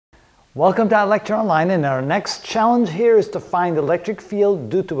Welcome to our lecture online, and our next challenge here is to find the electric field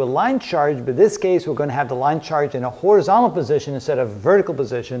due to a line charge, but in this case we're going to have the line charge in a horizontal position instead of vertical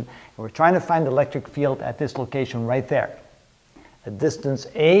position, and we're trying to find the electric field at this location right there. A distance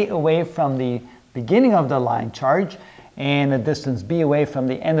A away from the beginning of the line charge and a distance B away from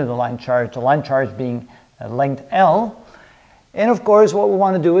the end of the line charge being a length L. And of course what we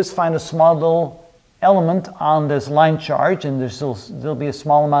want to do is find a small little element on this line charge, and there'll be a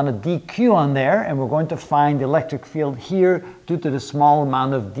small amount of dq on there, and we're going to find the electric field here due to the small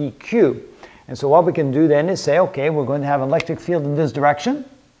amount of dq. And so what we can do then is say, okay, we're going to have an electric field in this direction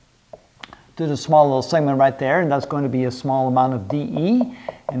to the small little segment right there, and that's going to be a small amount of dE,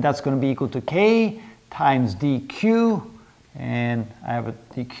 and that's going to be equal to k times dq, and I have a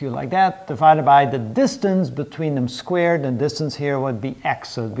dq like that, divided by the distance between them squared, and distance here would be x,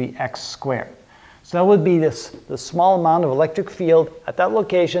 so it would be x squared. So that would be the small amount of electric field at that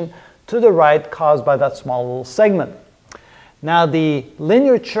location to the right caused by that small little segment. Now the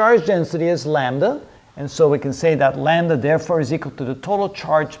linear charge density is lambda, and so we can say that lambda therefore is equal to the total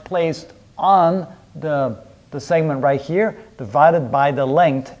charge placed on the segment right here divided by the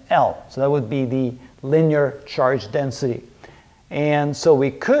length L. So that would be the linear charge density. And so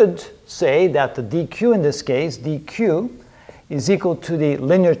we could say that the dq in this case, dq, is equal to the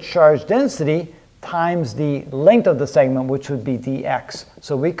linear charge density times the length of the segment, which would be dx.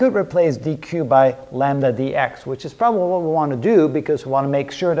 So we could replace dq by lambda dx, which is probably what we want to do because we want to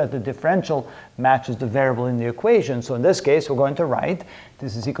make sure that the differential matches the variable in the equation. So in this case, we're going to write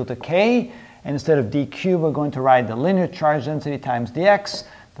this is equal to k, and instead of dq, we're going to write the linear charge density times dx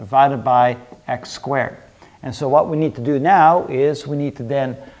divided by x squared. And so what we need to do now is we need to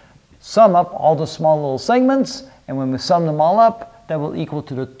then sum up all the small little segments, and when we sum them all up, that will equal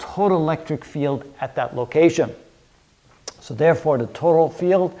to the total electric field at that location. So therefore the total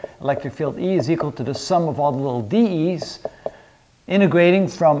field, electric field E, is equal to the sum of all the little dE's, integrating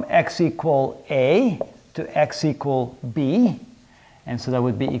from x equal A to x equal B, and so that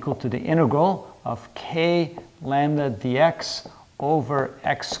would be equal to the integral of k lambda dx over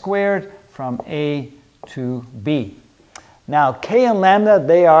x squared from A to B. Now k and lambda,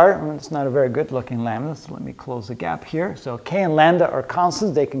 they are, it's not a very good looking lambda, so let me close the gap here. So k and lambda are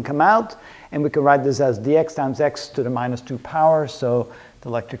constants, they can come out, and we can write this as dx times x to the minus 2 power. So the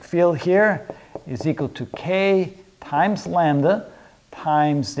electric field here is equal to k times lambda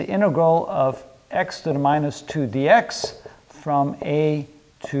times the integral of x to the minus 2 dx from A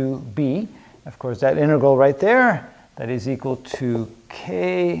to B. Of course, that integral right there, that is equal to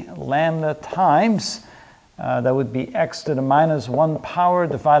k lambda times that would be x to the minus 1 power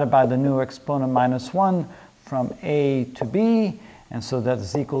divided by the new exponent minus 1 from A to B. And so that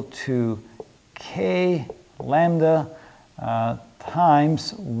is equal to k lambda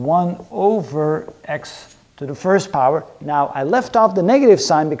times 1 over x to the first power. Now I left off the negative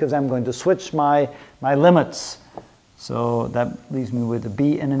sign because I'm going to switch my limits. So that leaves me with a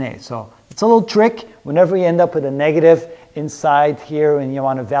b and an a. So it's a little trick. Whenever you end up with a negative inside here and you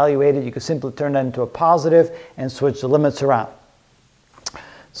want to evaluate it, you can simply turn that into a positive and switch the limits around.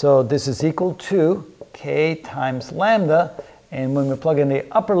 So this is equal to k times lambda, and when we plug in the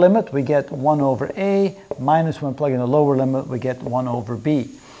upper limit we get 1 over a, minus when we plug in the lower limit we get 1 over b.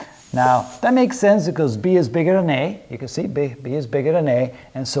 Now that makes sense because b is bigger than a. You can see b is bigger than a,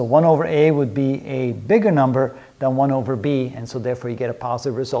 and so 1 over a would be a bigger number than 1 over b, and so therefore you get a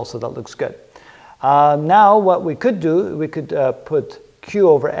positive result, so that looks good. Now what we could do, we could put q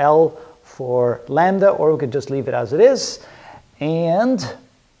over L for lambda, or we could just leave it as it is. And,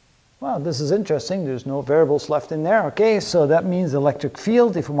 well, this is interesting. There's no variables left in there. Okay, so that means the electric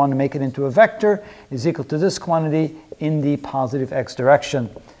field, if we want to make it into a vector, is equal to this quantity in the positive x direction.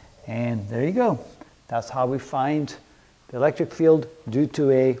 And there you go. That's how we find the electric field due to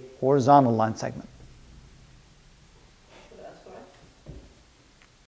a horizontal line segment.